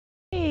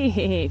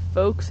Hey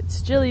folks,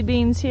 it's Jilly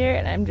Beans here,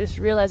 and I'm just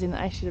realizing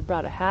that I should have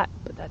brought a hat,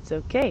 but that's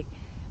okay.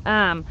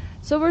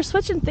 So we're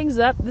switching things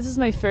up. This is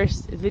my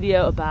first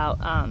video about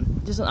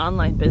just an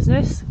online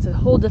business. It's a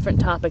whole different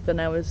topic than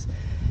I was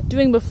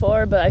doing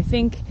before, but I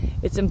think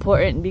it's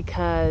important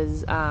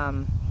because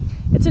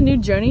it's a new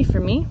journey for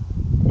me,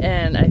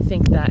 and I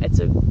think that it's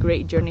a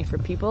great journey for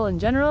people in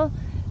general.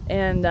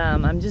 And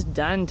I'm just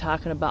done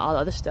talking about all the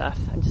other stuff.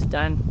 I'm just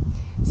done.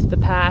 It's the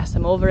past.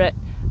 I'm over it.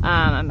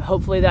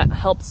 Hopefully that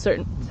helps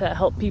to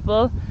help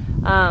people,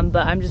 but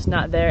I'm just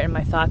not there in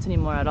my thoughts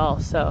anymore at all.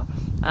 So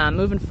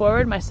moving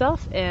forward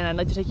myself, and I'd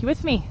like to take you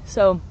with me.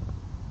 So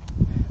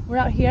we're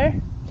out here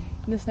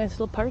in this nice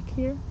little park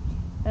here,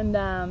 and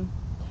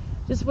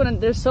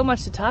there's so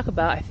much to talk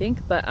about, I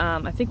think, but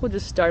I think we'll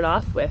just start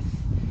off with,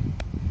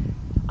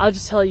 I'll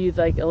just tell you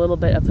like a little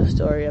bit of the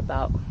story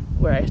about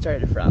where I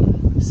started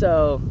from.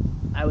 So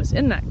I was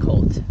in that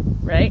cult,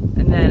 right?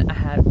 And then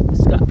I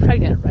got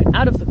pregnant right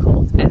out of the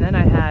cult, and then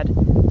I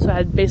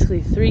had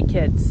basically 3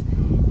 kids,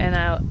 and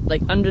I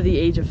like under the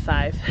age of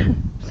 5,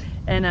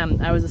 and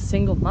I was a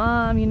single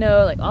mom, you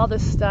know, like all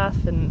this stuff,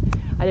 and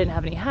I didn't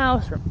have any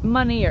house or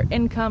money or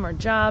income or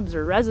jobs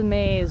or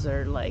resumes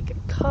or like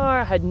a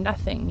car. I had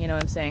nothing, you know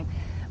what I'm saying?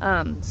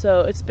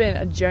 So it's been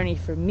a journey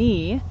for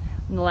me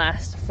in the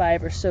last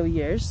 5 or so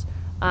years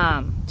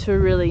to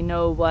really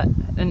know what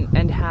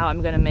and how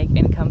I'm going to make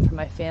income for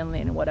my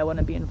family and what I want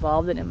to be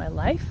involved in my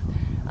life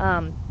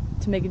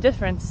to make a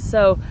difference.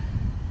 So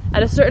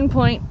at a certain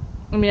point,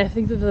 I mean, I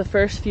think that the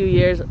first few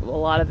years, a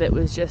lot of it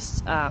was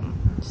just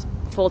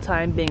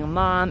full-time being a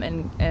mom,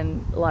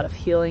 and a lot of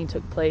healing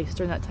took place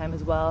during that time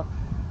as well.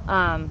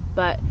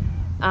 But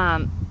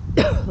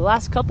the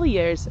last couple of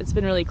years, it's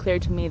been really clear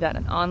to me that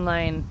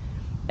I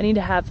need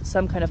to have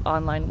some kind of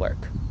online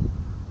work.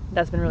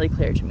 That's been really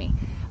clear to me.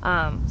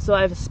 So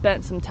I've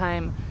spent some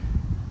time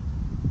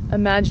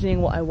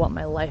imagining what I want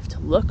my life to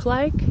look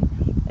like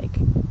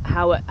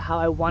how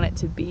I want it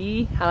to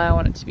be, how I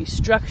want it to be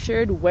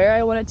structured, where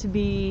I want it to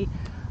be,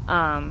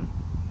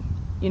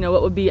 you know,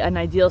 what would be an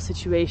ideal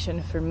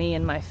situation for me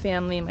and my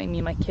family, me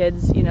and my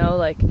kids, you know,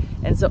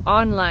 and so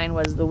online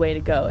was the way to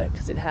go,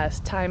 because it has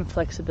time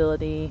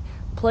flexibility,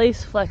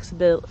 place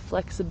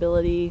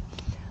flexibility.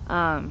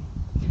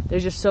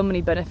 There's just so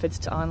many benefits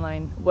to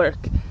online work.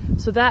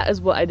 So that is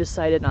what I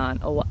decided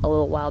on a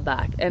little while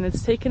back, and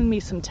it's taken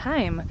me some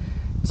time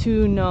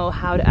to know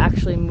how to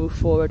actually move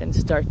forward and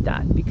start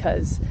that,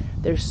 because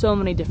there's so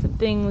many different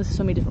things,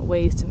 so many different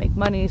ways to make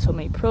money, so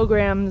many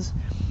programs,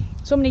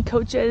 so many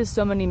coaches,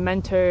 so many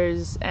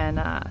mentors,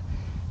 and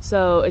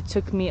so it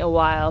took me a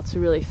while to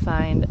really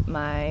find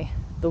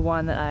the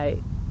one that I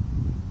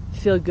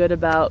feel good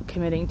about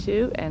committing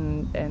to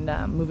and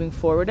moving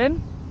forward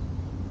in.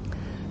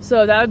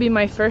 So that would be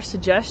my first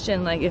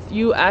suggestion. Like if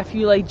you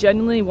like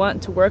genuinely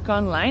want to work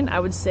online, I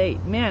would say,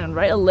 man,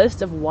 write a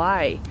list of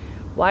why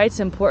it's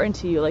important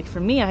to you. Like for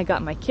me, I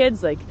got my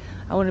kids, like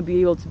I want to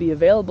be able to be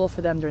available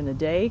for them during the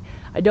day.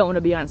 I don't want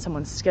to be on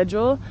someone's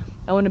schedule.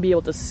 I want to be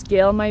able to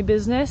scale my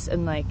business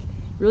and like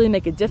really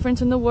make a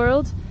difference in the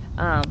world.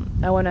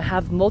 I want to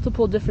have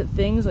multiple different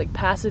things like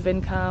passive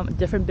income,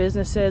 different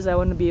businesses. I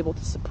want to be able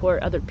to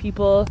support other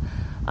people.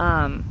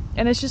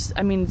 And it's just,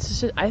 I mean,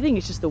 I think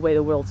it's just the way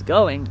the world's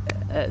going,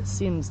 it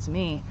seems to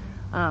me.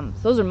 So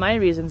those are my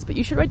reasons, but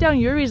you should write down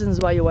your reasons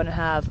why you want to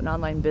have an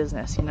online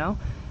business, you know?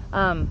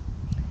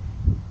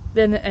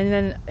 Then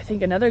I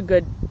think another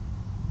good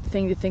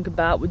thing to think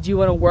about, would you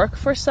want to work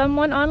for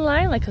someone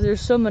online? Like, because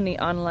there's so many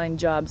online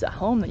jobs at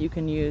home that you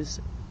can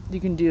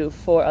do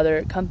for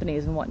other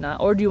companies and whatnot.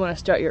 Or do you want to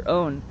start your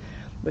own,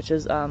 which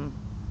is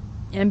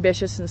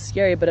ambitious and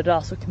scary, but it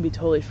also can be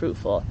totally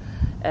fruitful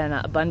and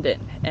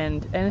abundant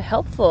and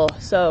helpful.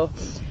 So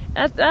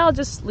I'll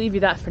just leave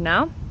you that for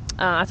now.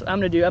 That's what I'm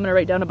going to do. I'm going to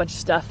write down a bunch of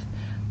stuff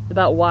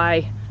about why.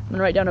 I'm going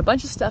to write down a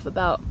bunch of stuff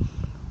about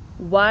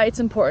why it's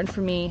important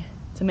for me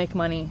to make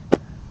money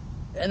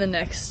in the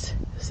next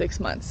 6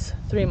 months,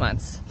 3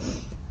 months.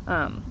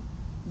 The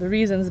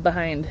reasons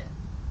behind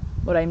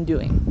what I'm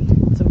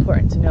doing. It's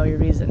important to know your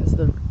reasons.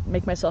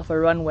 Make myself a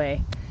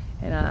runway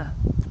and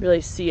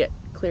really see it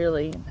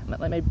clearly. Let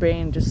my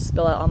brain just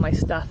spill out all my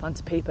stuff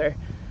onto paper.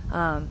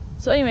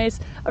 So anyways,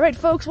 all right,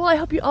 folks. Well, I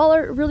hope you all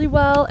are really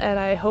well, and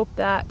I hope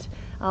that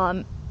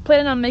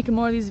planning on making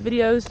more of these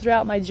videos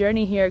throughout my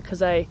journey here,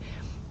 because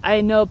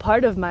I know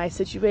part of my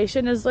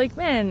situation is like,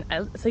 man,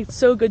 it's like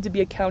so good to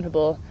be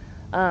accountable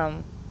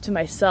to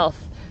myself,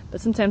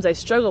 but sometimes I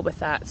struggle with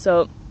that.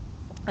 So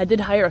I did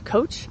hire a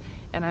coach,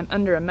 and I'm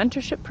under a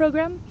mentorship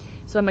program,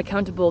 so I'm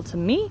accountable to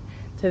me,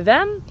 to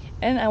them,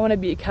 and I want to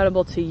be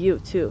accountable to you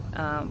too,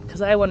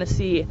 because I want to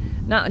see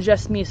not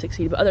just me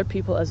succeed, but other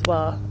people as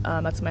well.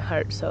 That's my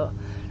heart. So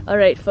all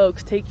right,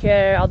 folks, take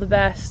care, all the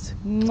best.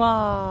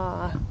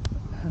 Mwah.